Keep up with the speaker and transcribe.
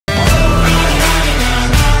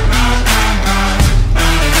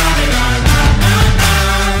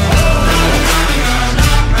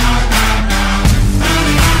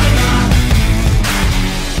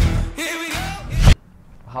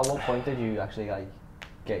actually like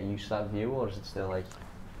get used to that view, or is it still like?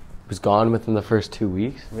 It was gone within the first 2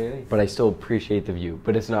 weeks. Really? But I still appreciate the view.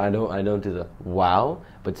 But it's not. I don't do the wow.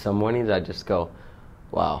 But some mornings I just go,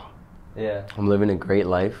 wow. Yeah. I'm living a great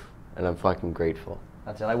life, and I'm fucking grateful.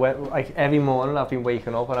 That's it. Like every morning I've been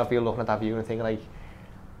waking up and I've been looking at that view and thinking like,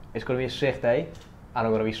 it's gonna be a sick day, and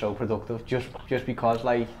I'm gonna be so productive just because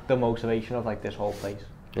like the motivation of like this whole place.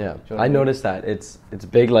 Yeah, You know I noticed that it's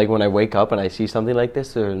big. Like when I wake up and I see something like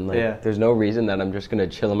this, or like there's no reason that I'm just gonna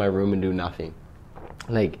chill in my room and do nothing.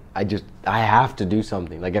 Like I have to do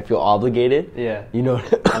something. Like I feel obligated. Yeah. You know.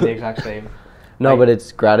 I'm the exact same. No, like, but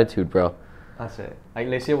it's gratitude, bro. That's it. Like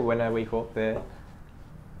literally when I wake up there,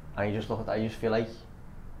 and you just look at that, you just feel like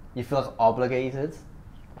obligated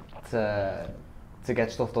to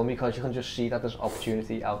get stuff done because you can just see that there's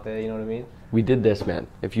opportunity out there. You know what I mean? We did this, man.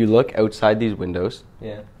 If you look outside these windows,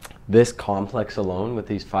 yeah, this complex alone with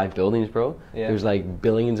these 5 buildings, bro, there's like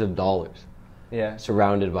billions of dollars. Yeah.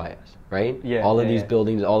 Surrounded by us, right? Yeah. All of these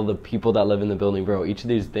buildings, all of the people that live in the building, bro. Each of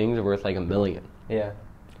these things are worth like $1 million. Yeah.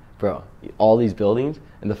 Bro, all these buildings,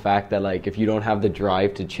 and the fact that like if you don't have the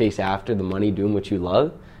drive to chase after the money doing what you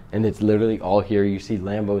love, and it's literally all here. You see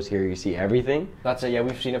Lambos here, you see everything. That's it. Yeah,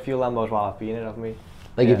 we've seen a few Lambos while I've been in it, haven't we?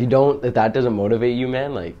 Like if that doesn't motivate you,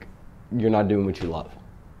 man, like you're not doing what you love.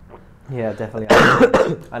 Yeah, definitely.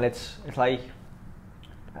 And it's like,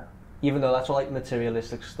 even though that's all like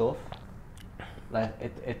materialistic stuff, like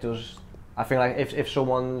it does. I think like if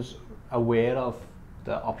someone's aware of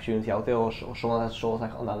the opportunity out there, or someone that's sort of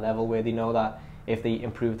like on that level where they know that if they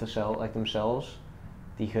improve themselves,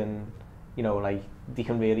 they can, you know, like they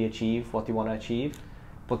can really achieve what they want to achieve.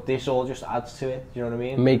 But this all just adds to it. Do you know what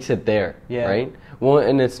I mean? Makes it there, right? Well,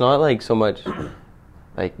 and it's not like so much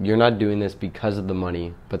like you're not doing this because of the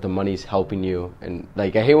money, but the money's helping you. And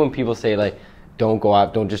like I hate when people say like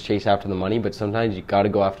don't just chase after the money, but sometimes you got to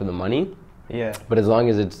go after the money. Yeah. But as long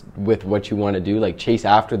as it's with what you want to do, like chase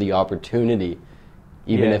after the opportunity,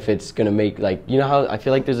 even if it's gonna make like, you know how I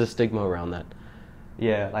feel like there's a stigma around that.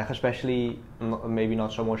 Yeah, like especially maybe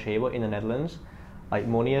not so much here, but in the Netherlands, like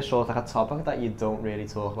money is sort of like a topic that you don't really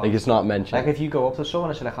talk about. Like it's not mentioned. Like if you go up to someone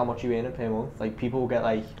and say like how much you earning per month, like people will get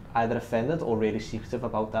like either offended or really secretive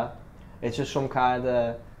about that. It's just some kind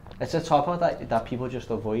of, it's a topic that people just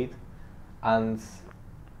avoid, and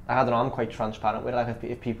I don't know, I'm quite transparent with it. Like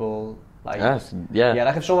if people like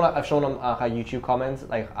like if someone on a YouTube comment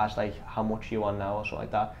like asks like how much you want now or something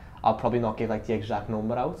like that, I'll probably not give like the exact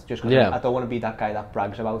number out just because I don't want to be that guy that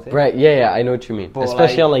brags about it. Right, I know what you mean. But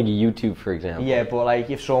especially like, on like YouTube, for example. Yeah, but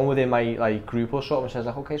like if someone within my like group or something says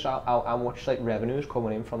like, okay, so how much like revenue is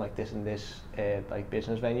coming in from like this and this like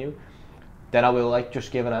business venue, then I will like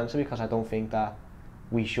just give an answer because I don't think that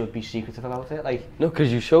we should be secretive about it. Like no,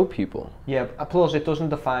 because you show people. Yeah, plus it doesn't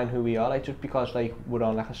define who we are. Like just because like we're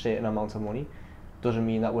on like a certain amount of money, doesn't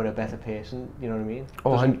mean that we're a better person. You know what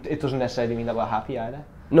I mean? It doesn't necessarily mean that we're happy either.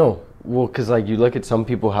 No, well, because like you look at some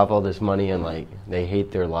people have all this money and like they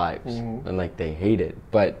hate their lives and like they hate it.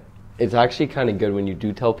 But it's actually kind of good when you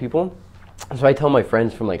do tell people. So I tell my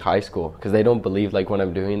friends from like high school because they don't believe like what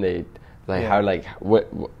I'm doing. They like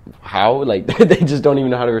how like they just don't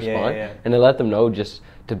even know how to respond. And I let them know just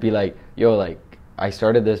to be like, yo, like I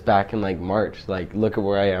started this back in like March. Like look at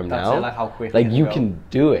where I am now. Like how quick. Like you can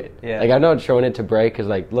do it. Yeah. Like I'm not showing it to brag because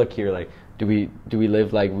like look here like. Do we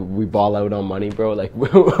live like we ball out on money, bro? Like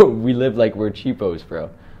we live like we're cheapos, bro.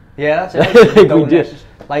 Yeah, that's it. Like, we do.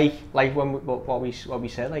 Like when what we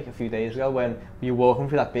said like a few days ago when we were walking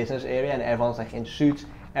through that business area and everyone's like in suits,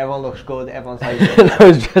 everyone looks good, everyone's like. I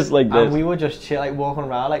was just like this. And we were just chill, like walking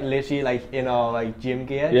around, like literally like in our like gym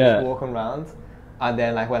gear, just walking around. And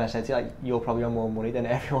then like when I said to you, like you're probably on more money than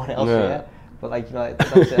everyone else here, but like you know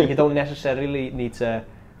that's it. You don't necessarily need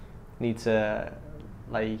to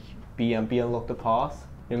like. Be looked apart. You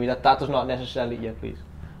know what I mean? That does not necessarily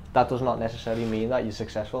that does not necessarily mean that you're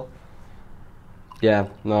successful. Yeah,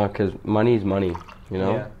 no, because money's money, you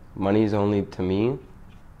know? Yeah. Money's only, to me,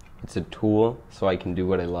 it's a tool so I can do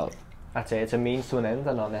what I love. That's it, it's a means to an end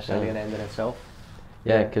and not necessarily an end in itself.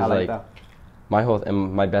 Yeah, because like my whole,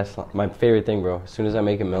 and my favorite thing, bro, as soon as I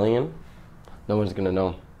make $1 million, no one's gonna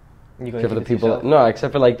know. Except for the people, no,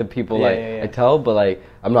 except for like the people I tell, but like,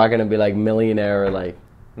 I'm not gonna be like millionaire or like,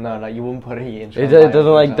 no, like you wouldn't put it in. It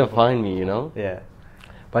doesn't like define me, you know? Yeah.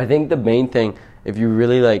 But I think the main thing, if you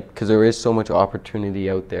really like, because there is so much opportunity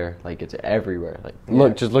out there, like it's everywhere. Like,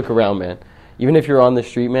 just look around, man. Even if you're on the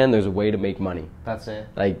street, man, there's a way to make money. That's it.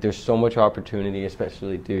 Like, there's so much opportunity,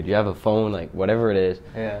 especially, dude, you have a phone, like, whatever it is.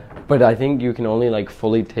 Yeah. But I think you can only, like,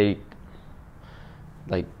 fully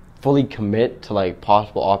commit to, like,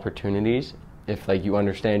 possible opportunities if like you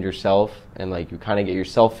understand yourself and like you kind of get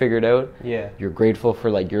yourself figured out, you're grateful for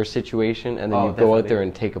like your situation, and then you go out there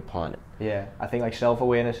and take upon it. Yeah, I think like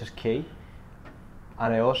self-awareness is key.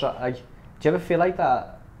 And I also like, do you ever feel like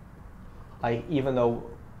that, like even though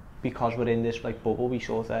because we're in this like bubble, we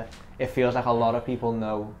sort of, it feels like a lot of people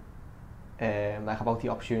know like about the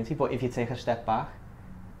opportunity, but if you take a step back,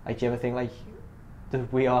 like do you ever think like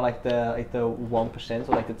we are like the 1%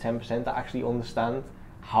 or like the 10% that actually understand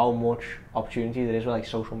how much opportunity there is with like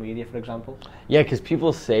social media, for example? Yeah, because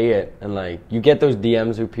people say it, and like you get those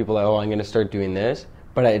DMs where people are, oh, I'm gonna start doing this,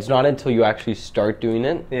 but it's not until you actually start doing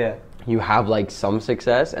it, you have like some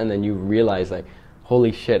success, and then you realize like,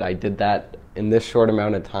 holy shit, I did that in this short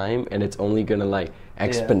amount of time, and it's only gonna like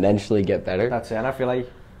exponentially get better. That's it. And I feel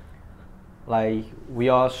like we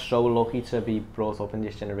are so lucky to be brought up in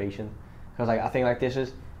this generation, because like I think like this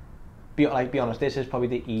is, be honest, this is probably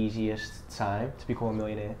the easiest time to become a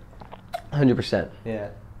millionaire. 100%. Yeah,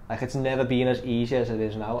 like it's never been as easy as it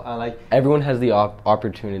is now, and like everyone has the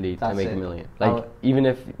opportunity to make a million. Like even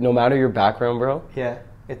if no matter your background, bro. Yeah,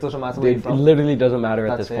 it doesn't matter where you're from. It literally doesn't matter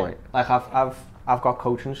at this point. Like I've got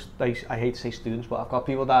coaching, like I hate to say students, but I've got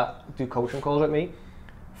people that do coaching calls with me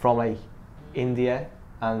from like India,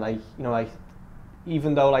 and like you know like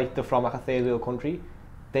even though like they're from like a third world country,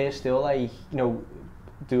 they're still like you know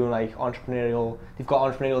doing like entrepreneurial. They've got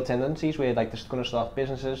entrepreneurial tendencies where like they're going to start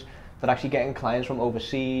businesses. They're actually getting clients from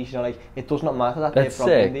overseas. You know, like it does not matter that they're from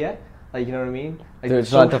India. Like you know what I mean? Like,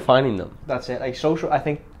 it's not defining them. That's it. Like social, I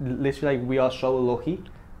think literally like we are so lucky.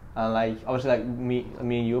 And like obviously like me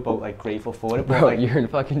and you are both like grateful for it. But, bro, like, you're in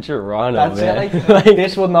fucking Toronto, that's man. It. Like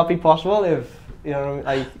this would not be possible if you know what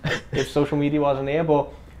I mean? Like if social media wasn't here. But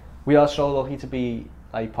we are so lucky to be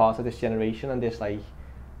like part of this generation and this like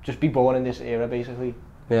just be born in this era basically.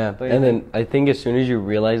 Yeah, and then I think as soon as you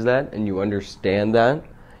realize that and you understand that,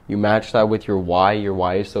 you match that with your why. Your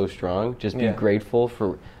why is so strong. Just be grateful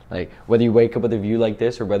for. Like, whether you wake up with a view like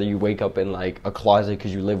this or whether you wake up in, like, a closet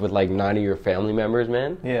because you live with, like, 9 of your family members,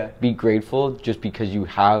 man. Yeah. Be grateful just because you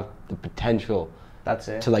have the potential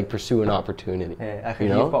to, like, pursue an opportunity. Yeah, if you've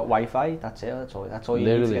got Wi-Fi, that's it. That's all you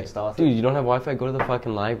need to get started. Dude, you don't have Wi-Fi, go to the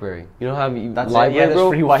fucking library. You don't have that's library, bro?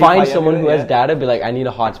 Free Wi-Fi find someone who has data, be like, I need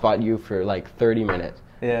a hotspot you for, like, 30 minutes.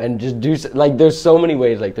 Yeah. And just do, like, there's so many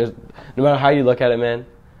ways. Like, there's, no matter how you look at it, man,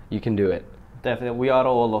 you can do it. Definitely. We are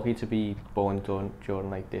all lucky to be born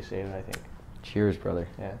during like, this era, I think. Cheers, brother.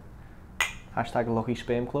 Yeah. Hashtag Lucky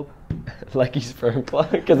Sperm Club. Lucky Sperm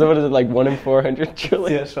Club? Because what is it, like 1 in 400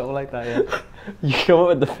 trillion? Yeah, something like that, yeah. You come up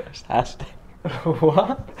with the first hashtag.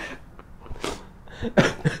 What?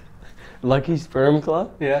 Lucky Sperm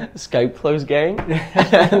Club? Yeah. Skype Close Gang?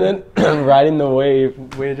 And then riding the wave.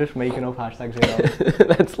 We're just making up hashtags here.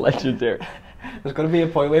 That's legendary. There's going to be a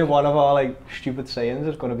point where one of our like stupid sayings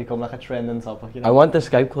is going to become like a trending topic. You know? I want the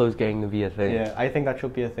Skype Close Gang to be a thing. Yeah, I think that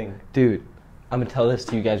should be a thing. Dude, I'm going to tell this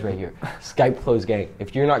to you guys right here. Skype Close Gang.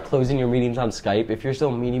 If you're not closing your meetings on Skype, if you're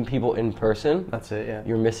still meeting people in person, that's it, yeah.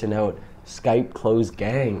 You're missing out. Skype Close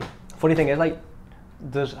Gang. Funny thing is, like,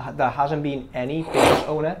 there hasn't been any business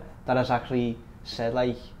owner that has actually said,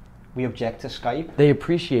 like, we object to Skype. They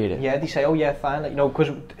appreciate it. Yeah, they say, oh yeah, fine, like, you know,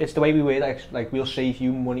 because it's the way we work, like we'll save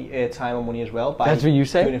you money, time and money as well by That's what you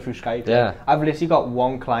say? doing it through Skype. Yeah. I've literally got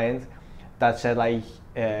one client that said, like,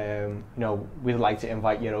 you know, we'd like to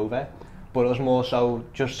invite you over, but it was more so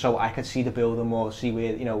just so I could see the building more, see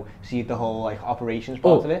where, you know, see the whole like operations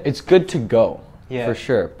part of it. It's good to go, for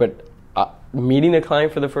sure, but meeting a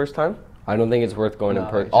client for the first time, I don't think it's worth going in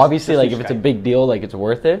person. Obviously, like if it's a big deal, like it's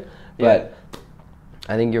worth it, but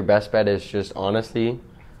I think your best bet is just honestly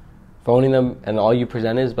phoning them, and all you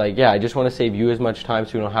present is like, yeah, I just want to save you as much time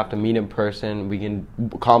so we don't have to meet in person. We can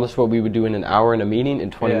accomplish what we would do in an hour in a meeting in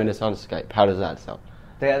 20 minutes on Skype. How does that sound?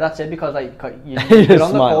 Yeah, that's it, because like you get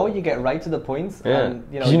on the call, you get right to the point, and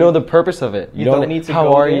you know the purpose of it. You don't need to how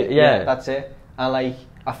go are there. you? Yeah, that's it. And like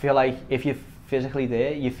I feel like if you're physically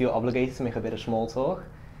there, you feel obligated to make a bit of small talk.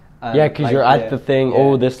 Yeah, because like, you're at the thing. Yeah.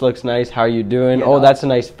 Oh, this looks nice. How are you doing? Oh, that's a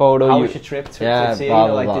nice photo. How was your trip to here? You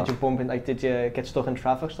know, like, did you bump in? Like, did you get stuck in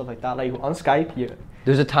traffic? Stuff like that. Like on Skype,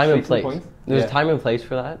 there's a time and place. There's a time and place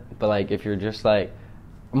for that. But like, if you're just like,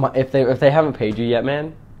 if they haven't paid you yet,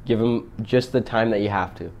 man, give them just the time that you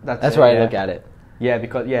have to. That's where I look at it. Yeah,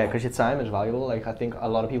 because your time is valuable. Like I think a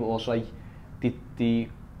lot of people also like they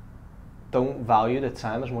don't value the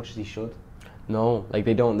time as much as they should. No, like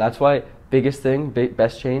they don't. That's why biggest thing,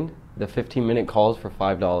 best chain, the 15-minute calls for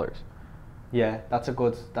 $5. Yeah, that's a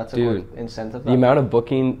good incentive. The amount of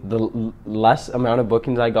booking, the less amount of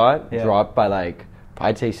bookings I got dropped by like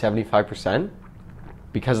I'd say 75%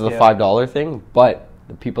 because of the $5 thing. But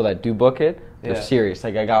the people that do book it, They're Yeah. serious.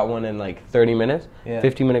 Like I got one in like 30 minutes, Yeah.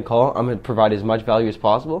 15-minute call. I'm gonna provide as much value as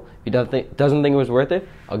possible. If he doesn't think it was worth it,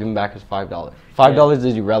 I'll give him back his $5. $5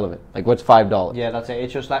 is irrelevant. Like what's $5? Yeah, that's it.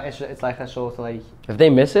 It's just like it's like a sort of like. If they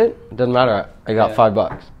miss it, it doesn't matter. I got Yeah.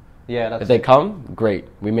 $5. Yeah, that's If they it. come, great.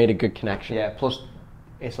 We made a good connection. Yeah. Plus,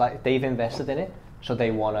 it's like they've invested in it, so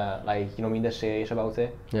they wanna like you know what I mean. They're serious about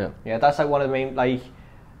it. Yeah. Yeah, that's like one of the main like.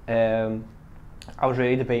 I was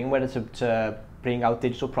really debating whether to bring out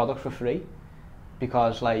digital products for free,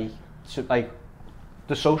 because like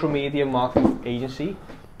the social media marketing agency,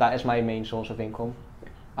 that is my main source of income,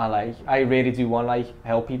 and like I really do want like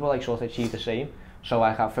help people like sort of achieve the same. So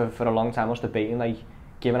I have for a long time I was debating like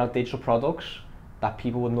giving out digital products that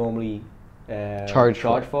people would normally Charge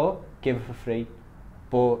for, give it for free,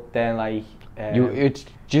 but then like It's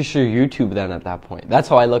just your YouTube then at that point. That's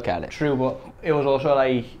how I look at it. true, but it was also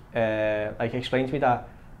like explained to me that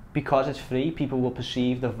because it's free, people will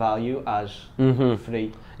perceive the value as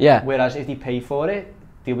free. Yeah. Whereas if they pay for it,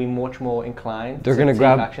 they'll be much more inclined They're to gonna take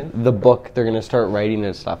grab action. the book. They're gonna start writing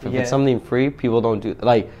and stuff. If Yeah. it's something free, people don't do.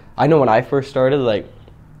 Like I know when I first started, like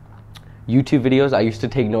YouTube videos, I used to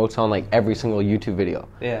take notes on like every single YouTube video.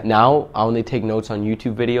 Yeah. Now I only take notes on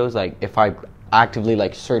YouTube videos like if I actively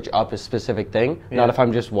like search up a specific thing, not if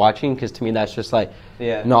I'm just watching, because to me that's just like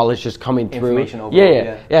knowledge just coming through. Information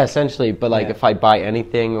overload, Yeah, essentially. But like Yeah. if I buy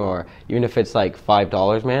anything, or even if it's like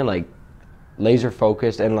 $5, man, like laser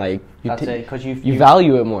focused and like That's it, because you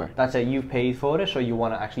value it more. That's it. You've paid for it, so you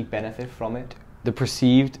want to actually benefit from it. The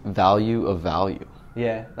perceived value of value.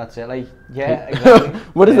 Yeah, that's it. Like, yeah, exactly.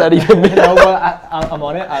 What does that even mean? No, but I'm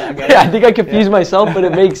on it. I get it. Yeah, I think I confused myself, but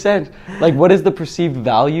it makes sense. Like, what is the perceived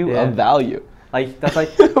value of value? Like, that's like.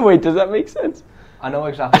 Wait, does that make sense? I know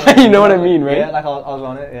exactly. You know what I mean, right? Yeah, like I was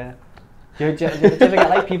on it. Yeah. Do you ever get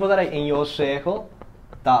like people that are in your circle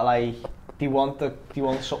that like they want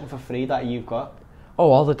something for free that you've got,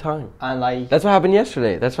 Oh, all the time. and like That's what happened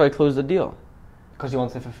yesterday. That's why I closed the deal. because you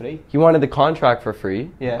want it for free. He wanted the contract for free.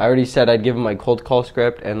 Yeah. I already said I'd give him my cold call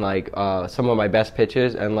script and like some of my best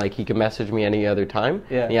pitches, and like he could message me any other time.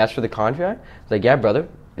 Yeah. And he asked for the contract. I was like, yeah, brother,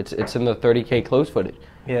 it's in the 30K close footage.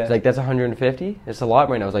 Yeah. He's like, that's 150. It's a lot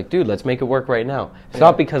right now. I was like, dude, let's make it work right now. It's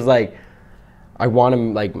not because like I want to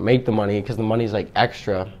like make the money, because the money's like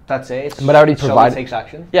extra. That's it. But I already so provided. it takes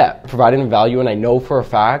action. Yeah, providing value, and I know for a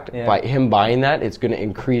fact Yeah. by him buying that, it's going to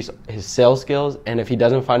increase his sales skills. And if he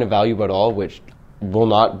doesn't find a value at all, which will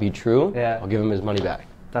not be true, Yeah. I'll give him his money back.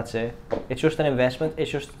 That's it. It's just an investment.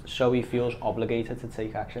 It's just so he feels obligated to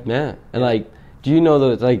take action. Yeah, and like, do you know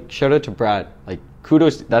that? Like, shout out to Brad. Like,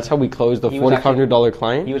 kudos. That's how we closed the He was $4,500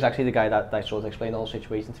 client. He was actually the guy that sort of explained the whole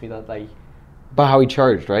situation to me. That like, But how he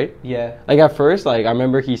charged, right? yeah, Like at first, like I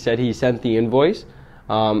remember he said he sent the invoice,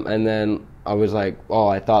 and then I was like, oh,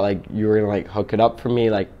 I thought like you were gonna like hook it up for me,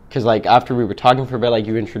 like, cause like after we were talking for a bit, like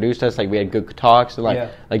you introduced us, like we had good talks and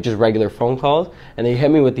like just regular phone calls, and then he hit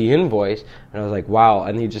me with the invoice, and I was like, wow,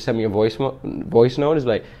 and he just sent me a voice note. Is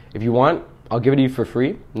like, if you want, I'll give it to you for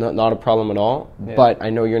free, not a problem at all, but I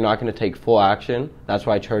know you're not gonna take full action. That's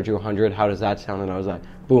why I charge you 100. How does that sound? And I was like,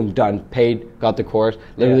 boom, done, paid, got the course,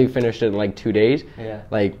 literally finished it in like 2 days. Yeah.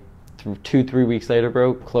 Like 2-3 weeks later,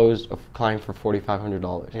 bro, closed a client for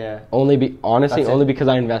 $4,500. Yeah. Only That's because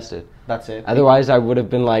I invested. That's it. Otherwise, I would have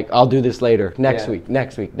been like, I'll do this later, next Yeah. week.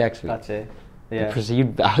 That's it. Yeah. The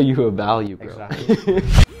perceived value of value, bro. Exactly.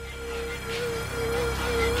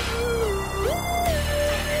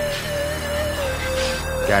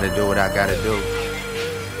 Gotta do what I gotta do.